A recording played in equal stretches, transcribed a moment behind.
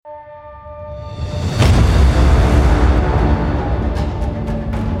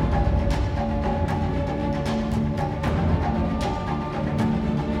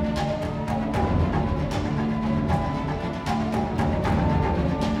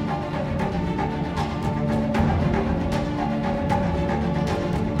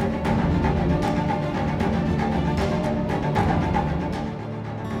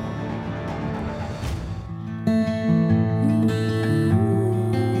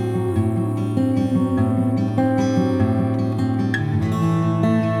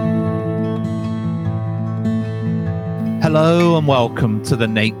Hello and welcome to the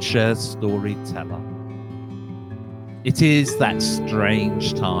Nature StoryTeller. It is that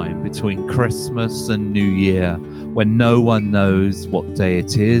strange time between Christmas and New Year when no one knows what day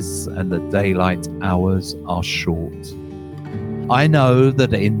it is and the daylight hours are short. I know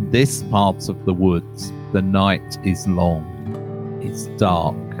that in this part of the woods, the night is long. It's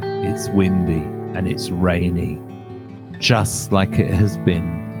dark, it's windy, and it's rainy, just like it has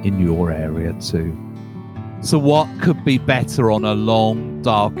been in your area too. So what could be better on a long,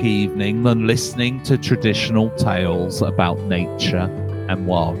 dark evening than listening to traditional tales about nature and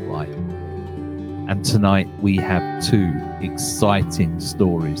wildlife? And tonight we have two exciting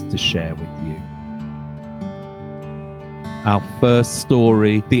stories to share with you. Our first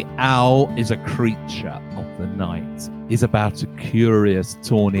story, The Owl is a Creature of the Night, is about a curious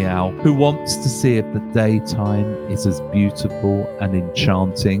tawny owl who wants to see if the daytime is as beautiful and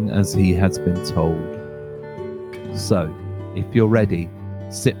enchanting as he has been told. So, if you're ready,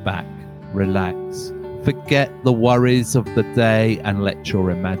 sit back, relax, forget the worries of the day and let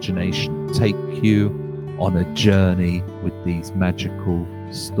your imagination take you on a journey with these magical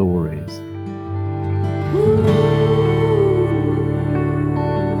stories.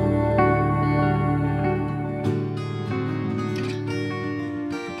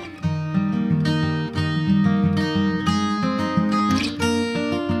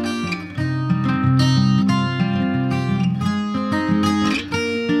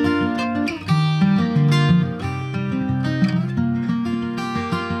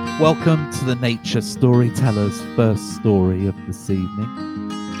 Welcome to the Nature StoryTeller's first story of this evening,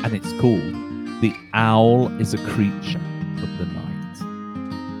 and it's called The Owl is a Creature of the Night.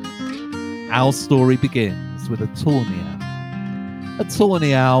 Our story begins with a tawny owl. A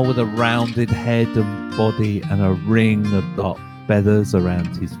tawny owl with a rounded head and body and a ring of dark feathers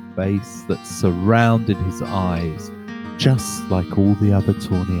around his face that surrounded his eyes, just like all the other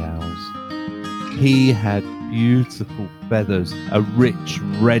tawny owls. He had beautiful feathers, a rich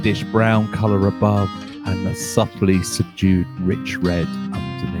reddish brown colour above, and a subtly subdued rich red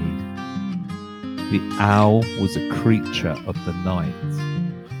underneath. The owl was a creature of the night,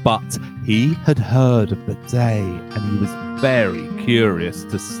 but he had heard of the day, and he was very curious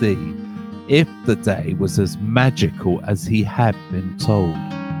to see if the day was as magical as he had been told.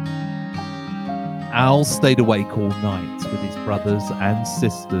 Owl stayed awake all night with his brothers and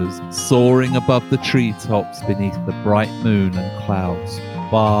sisters, soaring above the treetops beneath the bright moon and clouds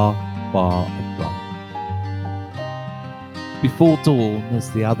far, far above. Before dawn,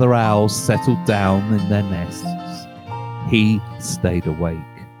 as the other owls settled down in their nests, he stayed awake.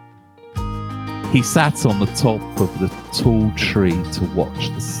 He sat on the top of the tall tree to watch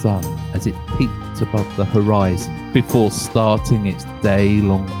the sun as it peeked above the horizon before starting its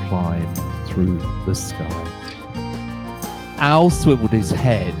day-long climb through the sky. Owl swiveled his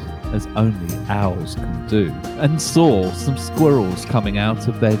head, as only owls can do, and saw some squirrels coming out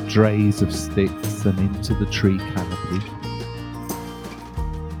of their drays of sticks and into the tree canopy.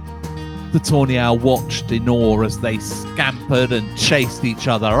 The tawny owl watched in awe as they scampered and chased each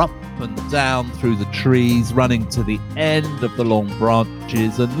other up and down through the trees, running to the end of the long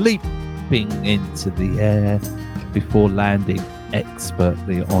branches and leaping into the air before landing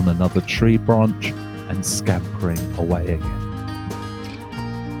expertly on another tree branch and scampering away again.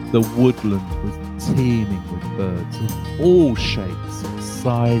 The woodland was teeming with birds of all shapes and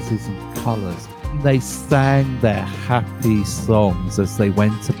sizes and colours, and they sang their happy songs as they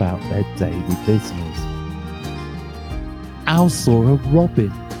went about their daily business. Owl saw a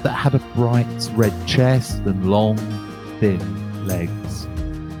robin that had a bright red chest and long, thin legs.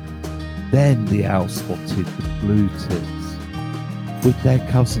 Then the owl spotted the blue tits with their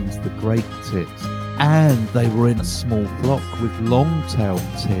cousins the great tits, and they were in a small flock with long-tailed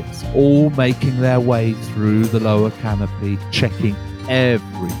tits, all making their way through the lower canopy, checking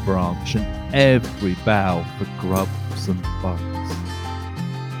every branch and every bough for grubs and bugs.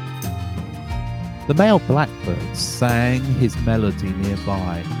 The male blackbird sang his melody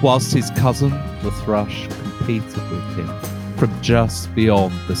nearby, whilst his cousin, the thrush, competed with him from just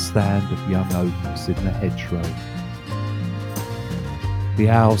beyond the stand of young oaks in the hedgerow. The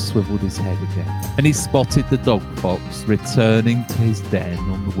owl swiveled his head again, and he spotted the dog fox returning to his den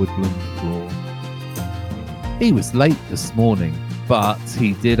on the woodland floor. He was late this morning, but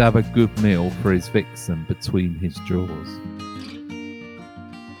he did have a good meal for his vixen between his jaws.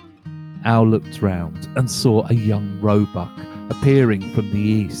 Owl looked round and saw a young roebuck appearing from the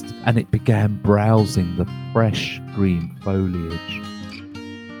east, and it began browsing the fresh green foliage.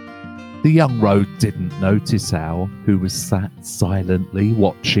 The young roe didn't notice Owl, who was sat silently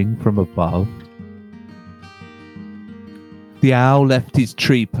watching from above. The owl left his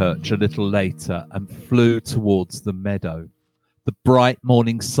tree perch a little later and flew towards the meadow. The bright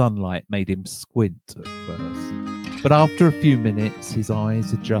morning sunlight made him squint at first, but after a few minutes his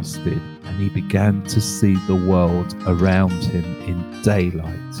eyes adjusted and he began to see the world around him in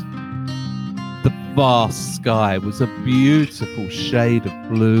daylight. The vast sky was a beautiful shade of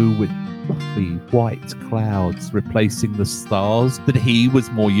blue with fluffy white clouds replacing the stars that he was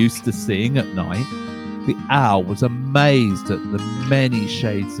more used to seeing at night. The owl was amazed at the many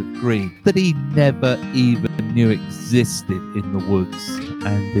shades of green that he never even knew existed in the woods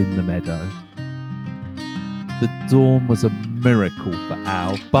and in the meadow. The dawn was a miracle for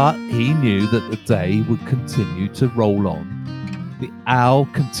Owl, but he knew that the day would continue to roll on. The owl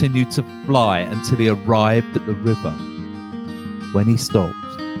continued to fly until he arrived at the river. When he stopped,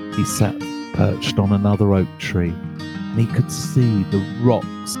 he sat perched on another oak tree, and he could see the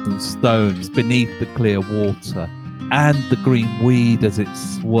rocks and stones beneath the clear water, and the green weed as it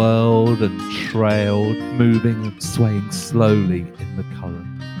swirled and trailed, moving and swaying slowly in the current.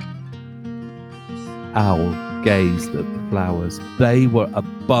 Owl gazed at the flowers. They were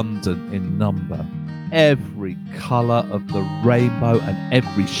abundant in number. Every colour of the rainbow and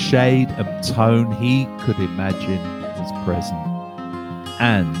every shade and tone he could imagine was present.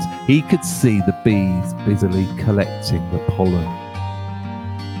 And he could see the bees busily collecting the pollen.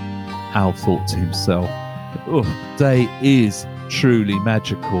 Owl thought to himself, day is truly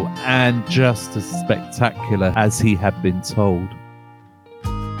magical and just as spectacular as he had been told.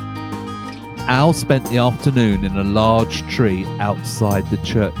 Owl spent the afternoon in a large tree outside the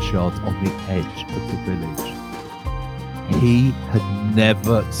churchyard on the edge of the village. He had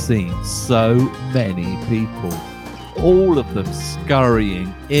never seen so many people, all of them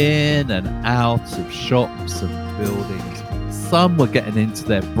scurrying in and out of shops and buildings. Some were getting into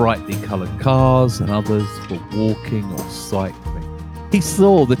their brightly coloured cars and others were walking or cycling. He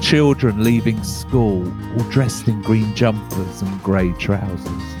saw the children leaving school, all dressed in green jumpers and grey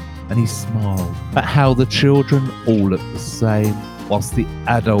trousers, and he smiled at how the children all looked the same, whilst the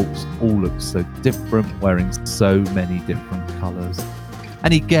adults all looked so different, wearing so many different colours.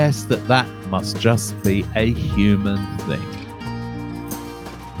 And he guessed that that must just be a human thing.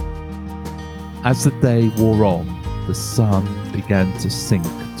 As the day wore on, the sun began to sink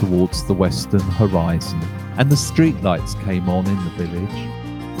towards the western horizon, and the streetlights came on in the village.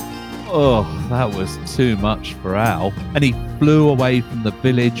 That was too much for Owl, and he flew away from the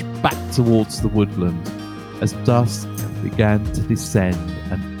village back towards the woodland. As dusk began to descend,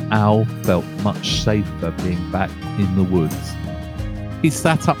 and Owl felt much safer being back in the woods. He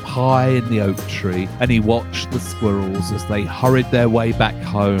sat up high in the oak tree and he watched the squirrels as they hurried their way back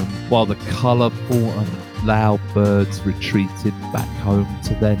home, while the colourful and loud birds retreated back home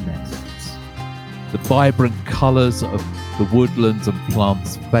to their nests. The vibrant colours of the woodlands and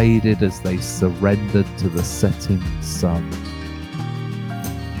plants faded as they surrendered to the setting sun.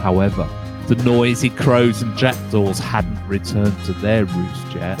 However, the noisy crows and jackdaws hadn't returned to their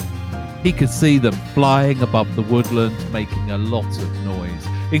roost yet. He could see them flying above the woodland, making a lot of noise,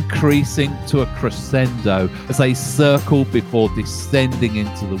 increasing to a crescendo as they circled before descending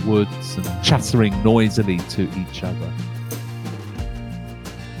into the woods and chattering noisily to each other.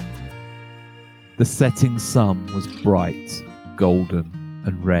 The setting sun was bright, golden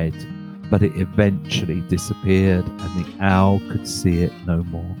and red, but it eventually disappeared and the owl could see it no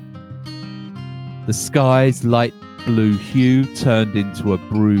more. The sky's light blue hue turned into a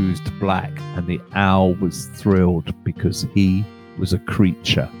bruised black, and the owl was thrilled because he was a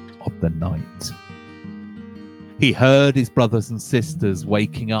creature of the night. He heard his brothers and sisters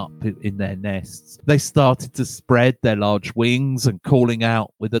waking up in their nests. They started to spread their large wings and calling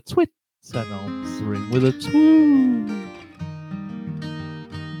out with a twit and answering with a twoo.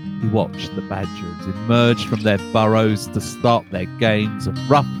 He watched the badgers emerge from their burrows to start their games of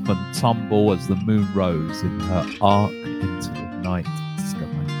rough and tumble as the moon rose in her arc into the night sky.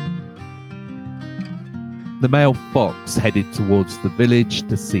 The male fox headed towards the village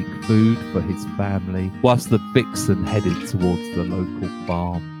to seek food for his family, whilst the vixen headed towards the local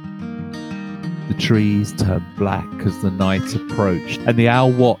farm. The trees turned black as the night approached, and the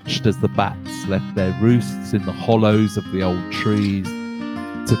owl watched as the bats left their roosts in the hollows of the old trees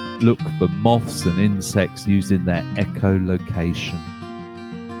to look for moths and insects using their echolocation.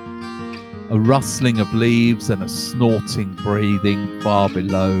 A rustling of leaves and a snorting breathing far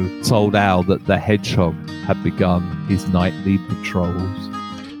below told Owl that the hedgehog had begun his nightly patrols.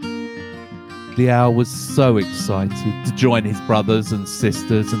 The owl was so excited to join his brothers and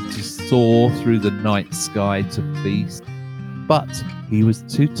sisters and to soar through the night sky to feast, but he was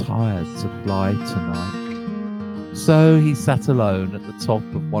too tired to fly tonight. So he sat alone at the top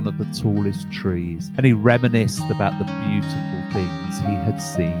of one of the tallest trees, and he reminisced about the beautiful things he had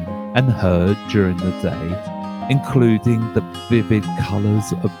seen and heard during the day, including the vivid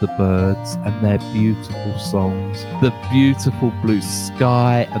colours of the birds and their beautiful songs, the beautiful blue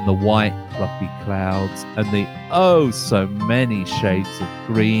sky and the white fluffy clouds, and the oh so many shades of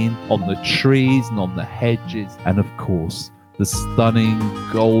green on the trees and on the hedges, and of course the stunning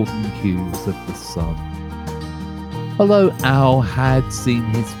golden hues of the sun. Although Owl had seen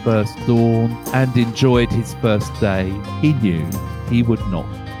his first dawn and enjoyed his first day, he knew he would not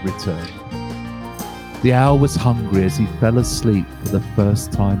return. The owl was hungry as he fell asleep for the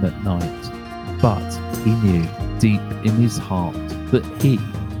first time at night, but he knew deep in his heart that he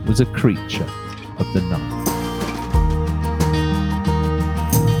was a creature of the night.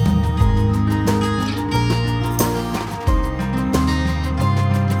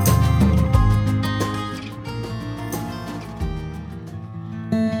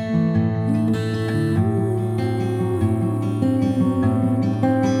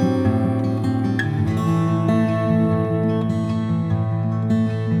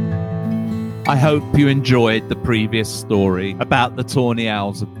 I hope you enjoyed the previous story about the Tawny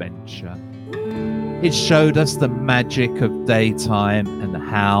Owl's adventure. It showed us the magic of daytime and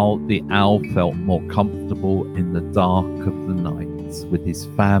how the owl felt more comfortable in the dark of the nights with his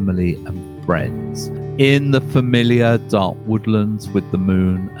family and friends, in the familiar dark woodlands with the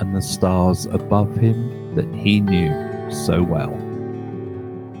moon and the stars above him that he knew so well.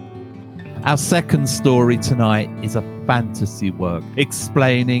 Our second story tonight is a fantasy work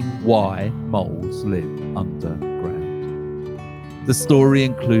explaining why moles live underground. The story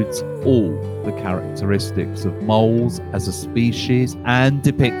includes all the characteristics of moles as a species and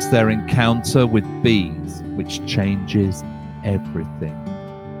depicts their encounter with bees, which changes everything.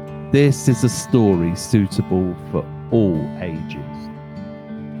 This is a story suitable for all ages.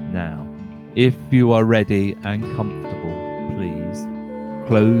 Now, if you are ready and comfortable, please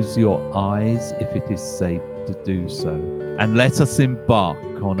close your eyes if it is safe to do so, and let us embark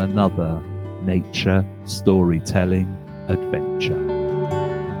on another nature storytelling adventure.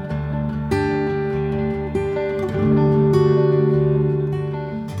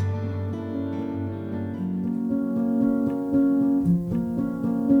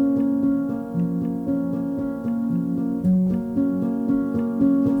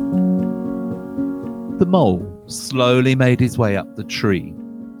 The mole slowly made his way up the tree,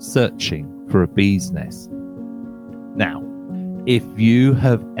 searching for a bee's nest. Now, if you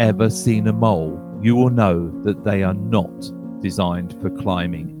have ever seen a mole, you will know that they are not designed for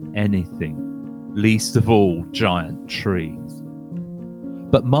climbing anything, least of all giant trees.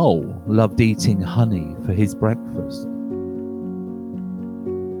 But Mole loved eating honey for his breakfast.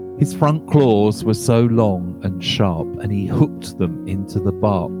 His front claws were so long and sharp, and he hooked them into the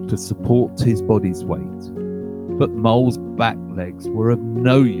bark to support his body's weight. But Mole's back legs were of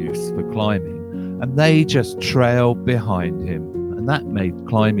no use for climbing, and they just trailed behind him, and that made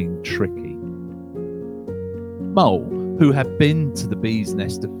climbing tricky. Mole, who had been to the bee's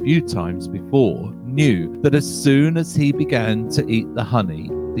nest a few times before, knew that as soon as he began to eat the honey,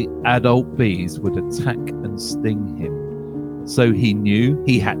 the adult bees would attack and sting him. So he knew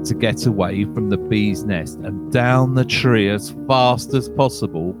he had to get away from the bee's nest and down the tree as fast as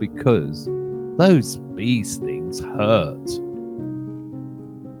possible, because those bee stings hurt.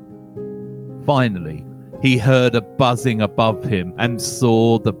 Finally, he heard a buzzing above him and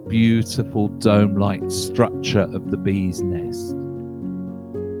saw the beautiful dome-like structure of the bee's nest.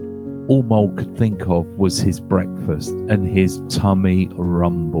 All Mole could think of was his breakfast, and his tummy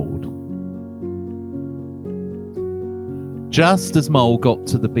rumbled. Just as Mole got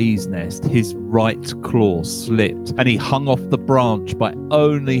to the bee's nest, his right claw slipped, and he hung off the branch by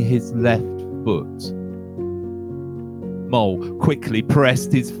only his left foot. Mole quickly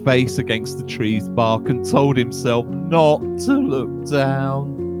pressed his face against the tree's bark and told himself not to look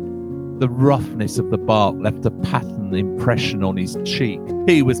down. The roughness of the bark left a patterned impression on his cheek.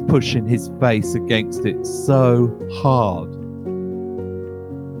 He was pushing his face against it so hard.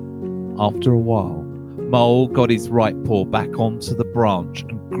 After a while, Mole got his right paw back onto the branch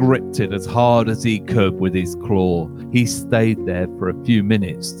and gripped it as hard as he could with his claw. He stayed there for a few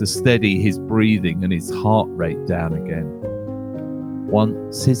minutes to steady his breathing and his heart rate down again.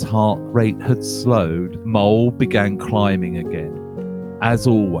 Once his heart rate had slowed, Mole began climbing again. As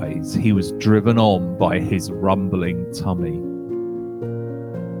always, he was driven on by his rumbling tummy.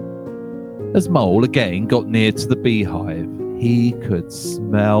 As Mole again got near to the beehive, he could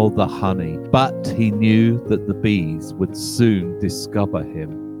smell the honey, but he knew that the bees would soon discover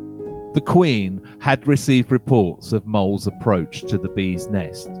him. The queen had received reports of Mole's approach to the bee's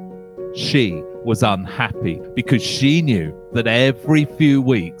nest. She was unhappy because she knew that every few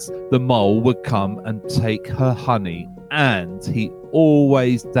weeks the mole would come and take her honey, and he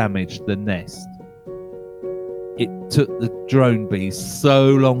always damaged the nest. It took the drone bee so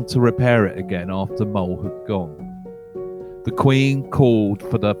long to repair it again after Mole had gone. The queen called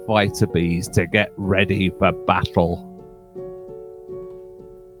for the fighter bees to get ready for battle.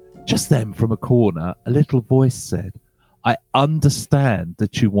 Just then, from a corner, a little voice said, "I understand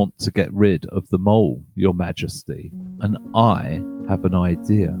that you want to get rid of the mole, Your Majesty, and I have an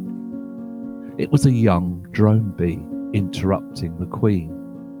idea." It was a young drone bee interrupting the queen.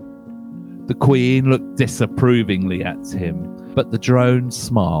 The queen looked disapprovingly at him, but the drone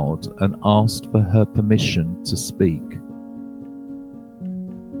smiled and asked for her permission to speak.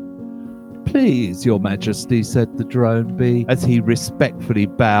 "Please, Your Majesty," said the drone bee, as he respectfully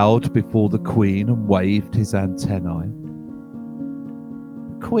bowed before the queen and waved his antennae.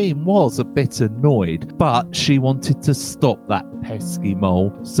 The queen was a bit annoyed, but she wanted to stop that pesky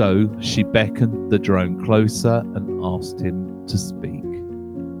mole, so she beckoned the drone closer and asked him to speak.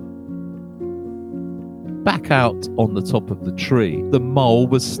 Back out on the top of the tree, the mole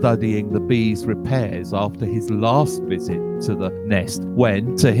was studying the bee's repairs after his last visit to the nest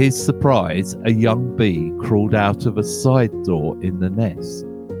when, to his surprise, a young bee crawled out of a side door in the nest.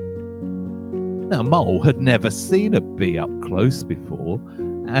 Now, Mole had never seen a bee up close before,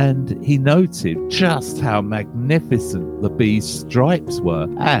 and he noted just how magnificent the bee's stripes were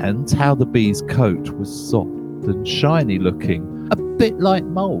and how the bee's coat was soft and shiny looking, a bit like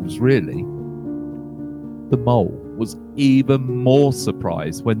Mole's, really. The mole was even more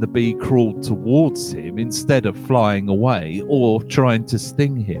surprised when the bee crawled towards him instead of flying away or trying to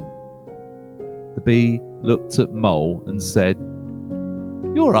sting him. The bee looked at Mole and said,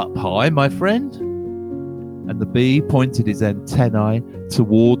 "You're up high, my friend." And the bee pointed his antennae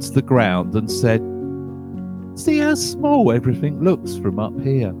towards the ground and said, "See how small everything looks from up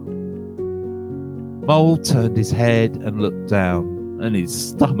here." Mole turned his head and looked down, and his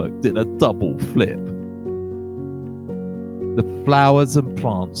stomach did a double flip. The flowers and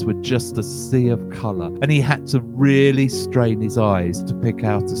plants were just a sea of colour, and he had to really strain his eyes to pick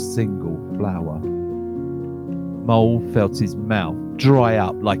out a single flower. Mole felt his mouth dry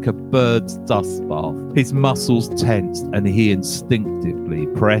up like a bird's dust bath. His muscles tensed, and he instinctively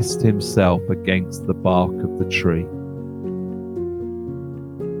pressed himself against the bark of the tree.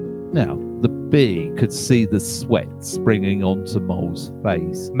 Now, the bee could see the sweat springing onto Mole's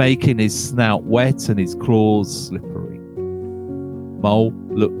face, making his snout wet and his claws slippery. Mole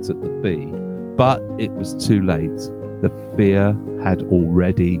looked at the bee, but it was too late. The fear had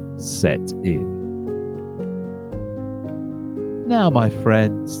already set in. "Now, my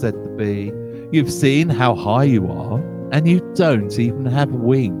friend," said the bee, "you've seen how high you are, and you don't even have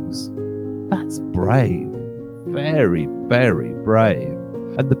wings. That's brave. Very, very brave."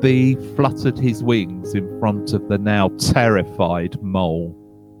 And the bee fluttered his wings in front of the now terrified mole.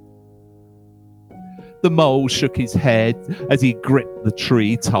 The mole shook his head as he gripped the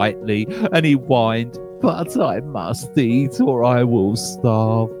tree tightly, and he whined, "But I must eat or I will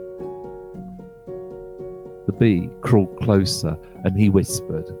starve." The bee crawled closer and he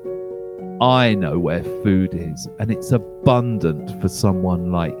whispered, "I know where food is, and it's abundant for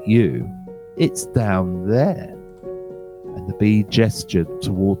someone like you. It's down there." And the bee gestured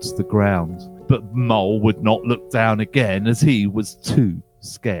towards the ground, but Mole would not look down again as he was too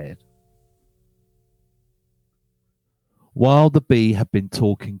scared. While the bee had been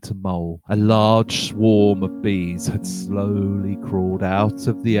talking to Mole, a large swarm of bees had slowly crawled out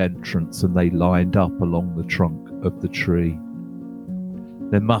of the entrance, and they lined up along the trunk of the tree.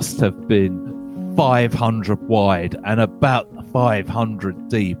 There must have been 500 wide and about 500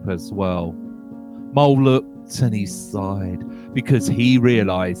 deep as well. Mole looked and he sighed because he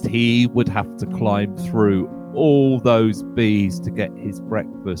realized he would have to climb through all those bees to get his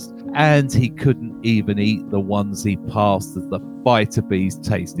breakfast, and he couldn't even eat the ones he passed as the fighter bees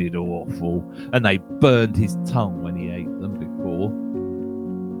tasted awful, and they burned his tongue when he ate them before.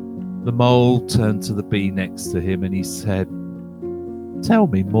 The mole turned to the bee next to him and he said, "Tell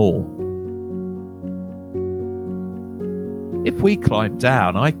me more." "If we climb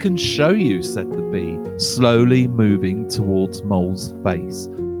down, I can show you," said the bee, slowly moving towards Mole's face,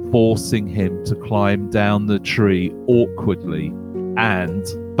 forcing him to climb down the tree awkwardly and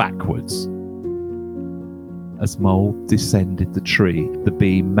backwards. As Mole descended the tree, the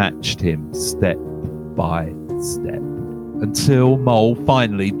bee matched him step by step, until Mole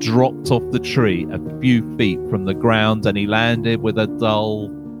finally dropped off the tree a few feet from the ground, and he landed with a dull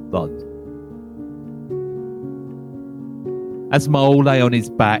thud. As Mole lay on his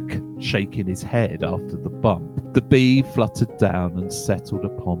back, shaking his head after the bump, the bee fluttered down and settled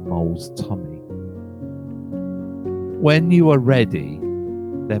upon Mole's tummy. "When you are ready,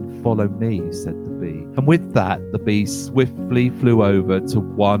 then follow me," said the bee. And with that, the bee swiftly flew over to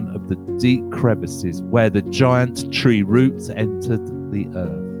one of the deep crevices where the giant tree roots entered the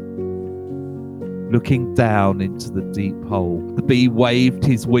earth. Looking down into the deep hole, the bee waved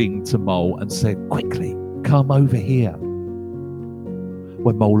his wing to Mole and said, "Quickly, come over here."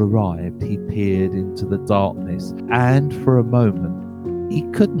 When Mole arrived, he peered into the darkness, and for a moment, he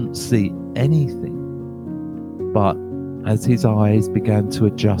couldn't see anything. But as his eyes began to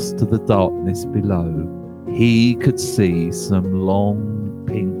adjust to the darkness below, he could see some long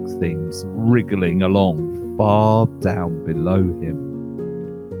pink things wriggling along far down below him.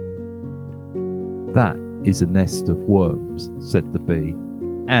 "That is a nest of worms," said the bee,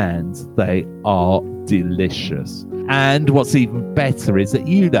 "and they are delicious. And what's even better is that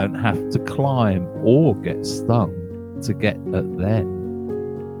you don't have to climb or get stung to get at them."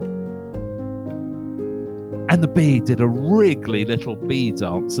 And the bee did a wriggly little bee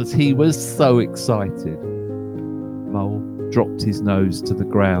dance as he was so excited. Mole dropped his nose to the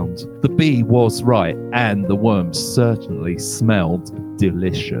ground. The bee was right, and the worms certainly smelled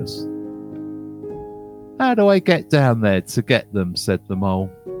delicious. "How do I get down there to get them?" said the Mole.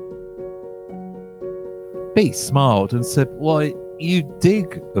 Bee smiled and said, "Why, you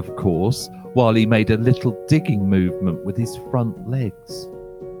dig, of course," while he made a little digging movement with his front legs.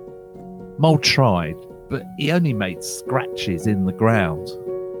 Mole tried, but he only made scratches in the ground.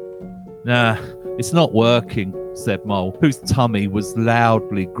 "Nah, it's not working," said Mole, whose tummy was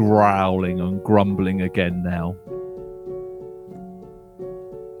loudly growling and grumbling again now.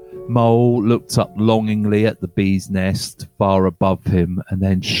 Mole looked up longingly at the bee's nest far above him and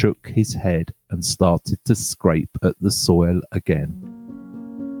then shook his head and started to scrape at the soil again.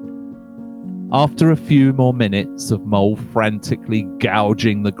 After a few more minutes of Mole frantically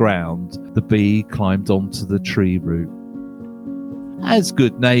gouging the ground, the bee climbed onto the tree root. "As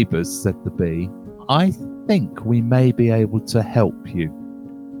good neighbours," said the bee, "I think we may be able to help you."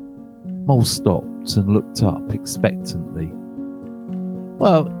 Mole stopped and looked up expectantly.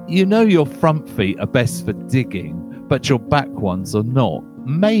 "Well, you know your front feet are best for digging, but your back ones are not.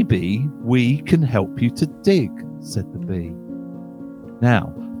 Maybe we can help you to dig," said the bee.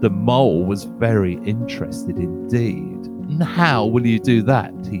 Now, the Mole was very interested indeed. "How will you do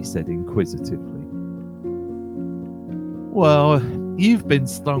that?" he said inquisitively. "Well, you've been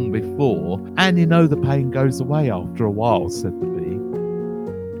stung before, and you know the pain goes away after a while," said the bee.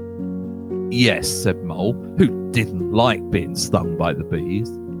 "Yes," said Mole, who didn't like being stung by the bees.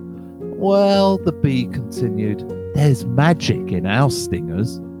 "Well," the bee continued, "there's magic in our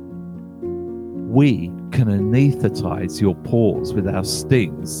stingers. We can anesthetize your paws with our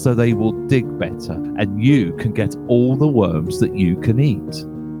stings so they will dig better, and you can get all the worms that you can eat."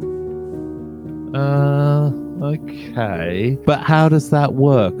 Okay. "But how does that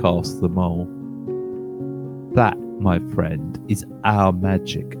work?" asked the Mole. "That, my friend, is our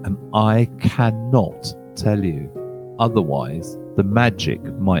magic, and I cannot tell you. Otherwise, the magic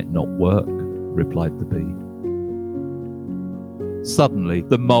might not work," replied the bee. Suddenly,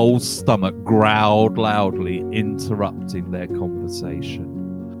 the Mole's stomach growled loudly, interrupting their conversation.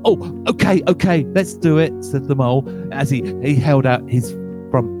 "Oh, okay, let's do it," said the Mole as he held out his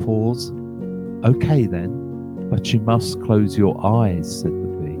front paws. "Okay then, but you must close your eyes," said the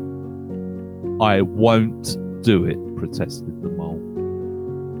bee. "I won't do it," protested the Mole.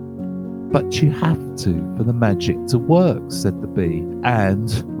 "But you have to for the magic to work," said the bee,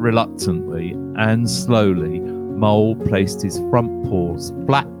 and reluctantly and slowly, Mole placed his front paws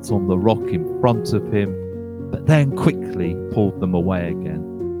flat on the rock in front of him, but then quickly pulled them away again.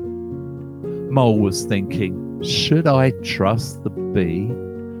 Mole was thinking, should I trust the bee?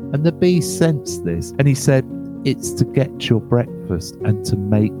 And the bee sensed this, and he said, "It's to get your breakfast and to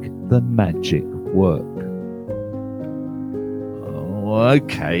make the magic work." "Oh,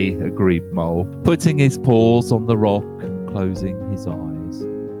 okay," agreed Mole, putting his paws on the rock and closing his eyes.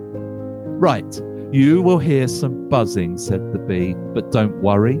 "Right, you will hear some buzzing," said the bee, "but don't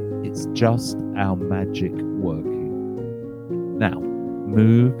worry, it's just our magic working. Now,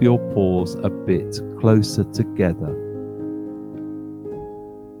 move your paws a bit closer together."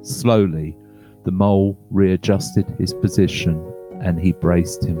 Slowly, the Mole readjusted his position and he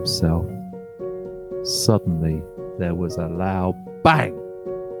braced himself. Suddenly, there was a loud bang,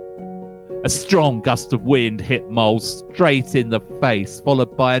 A strong gust of wind hit Mole straight in the face,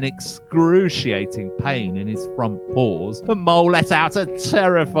 followed by an excruciating pain in his front paws, and Mole let out a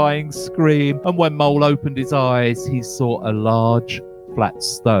terrifying scream, and when Mole opened his eyes, he saw a large, flat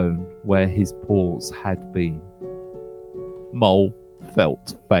stone where his paws had been. Mole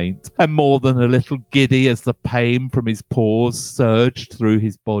felt faint, and more than a little giddy as the pain from his paws surged through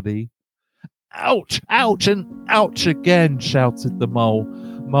his body. "Ouch! Ouch! And ouch again!" shouted the Mole.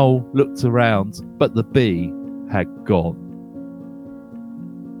 Mole looked around, but the bee had gone.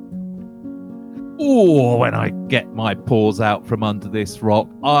 "Oh, when I get my paws out from under this rock,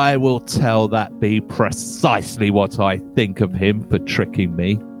 I will tell that bee precisely what I think of him for tricking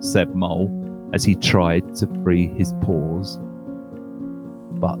me," said Mole, as he tried to free his paws.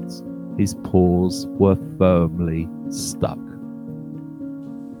 But his paws were firmly stuck.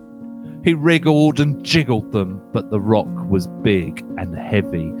 He wriggled and jiggled them, but the rock was big and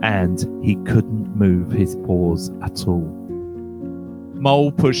heavy, and he couldn't move his paws at all.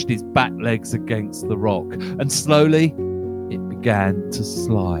 Mole pushed his back legs against the rock, and slowly it began to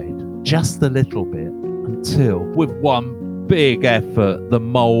slide, just a little bit, until, with one big effort, the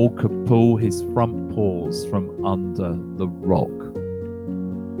Mole could pull his front paws from under the rock.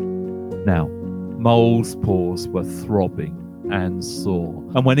 Now, Mole's paws were throbbing and sore,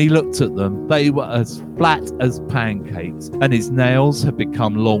 and when he looked at them, they were as flat as pancakes, and his nails had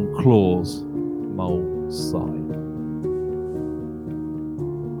become long claws. Mole sighed.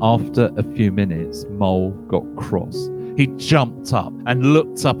 After a few minutes, Mole got cross. He jumped up and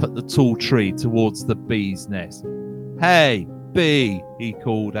looked up at the tall tree towards the bee's nest. "Hey, bee," he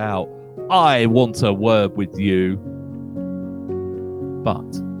called out, "I want a word with you."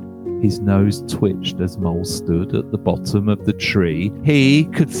 But his nose twitched as Mole stood at the bottom of the tree. He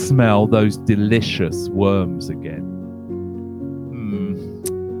could smell those delicious worms again.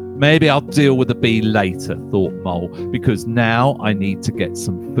 Maybe I'll deal with the bee later, thought Mole, because now I need to get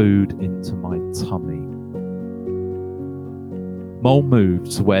some food into my tummy. Mole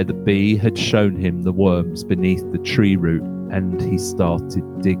moved to where the bee had shown him the worms beneath the tree root, and he started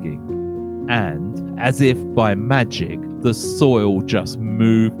digging. And, as if by magic, the soil just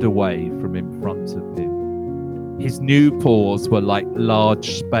moved away from in front of him. His new paws were like large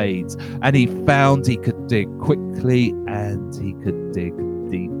spades, and he found he could dig quickly and he could dig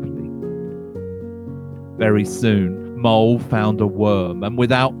deeply. Very soon, Mole found a worm, and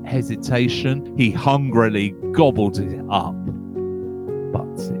without hesitation, he hungrily gobbled it up.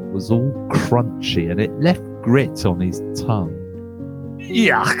 But it was all crunchy, and it left grit on his tongue.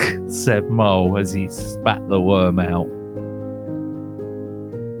 "Yuck," said Mole as he spat the worm out.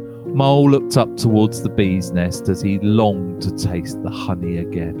 Mole looked up towards the bee's nest as he longed to taste the honey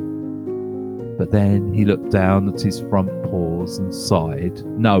again. But then he looked down at his front paws and sighed,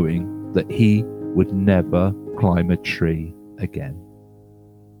 knowing that he would never climb a tree again.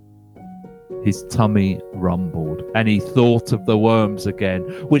 His tummy rumbled, and he thought of the worms again,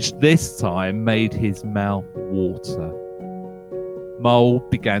 which this time made his mouth water. Mole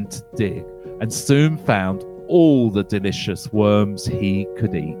began to dig, and soon found all the delicious worms he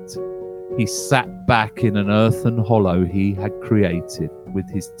could eat. He sat back in an earthen hollow he had created with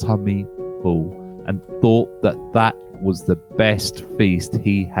his tummy full, and thought that that was the best feast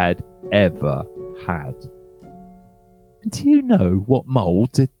he had ever had. And do you know what Mole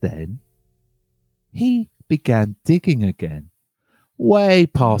did then? He began digging again, way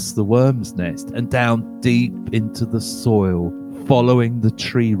past the worm's nest and down deep into the soil, following the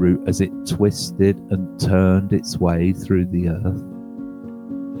tree root as it twisted and turned its way through the earth.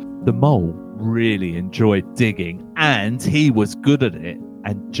 The Mole really enjoyed digging, and he was good at it,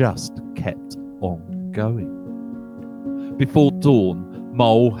 and just kept on going. Before dawn,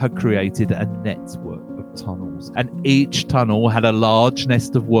 Mole had created a network of tunnels, and each tunnel had a large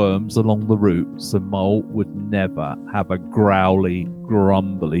nest of worms along the route, so Mole would never have a growly,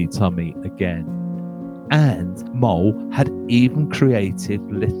 grumbly tummy again. And Mole had even created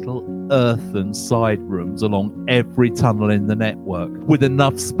little earthen side rooms along every tunnel in the network, with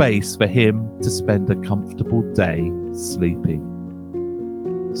enough space for him to spend a comfortable day sleeping.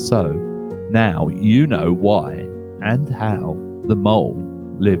 So, now you know why and how the Mole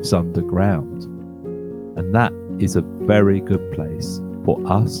lives underground. And that is a very good place for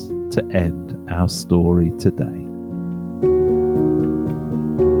us to end our story today.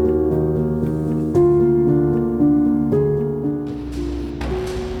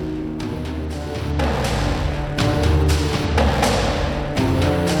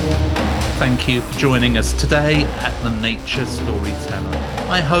 Thank you for joining us today at the Nature StoryTeller.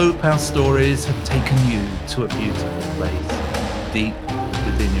 I hope our stories have taken you to a beautiful place deep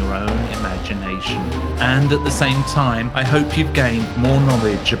within in your own imagination. And at the same time, I hope you've gained more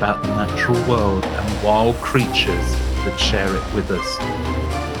knowledge about the natural world and wild creatures that share it with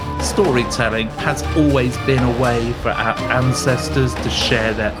us. Storytelling has always been a way for our ancestors to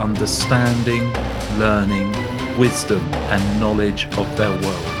share their understanding, learning, wisdom, and knowledge of their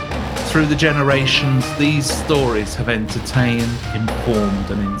world. Through the generations, these stories have entertained, informed,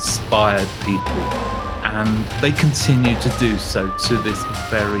 and inspired people, and they continue to do so to this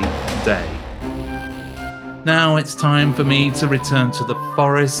very day. Now it's time for me to return to the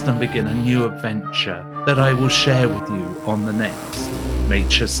forest and begin a new adventure that I will share with you on the next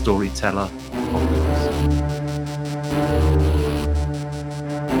Nature Storyteller podcast.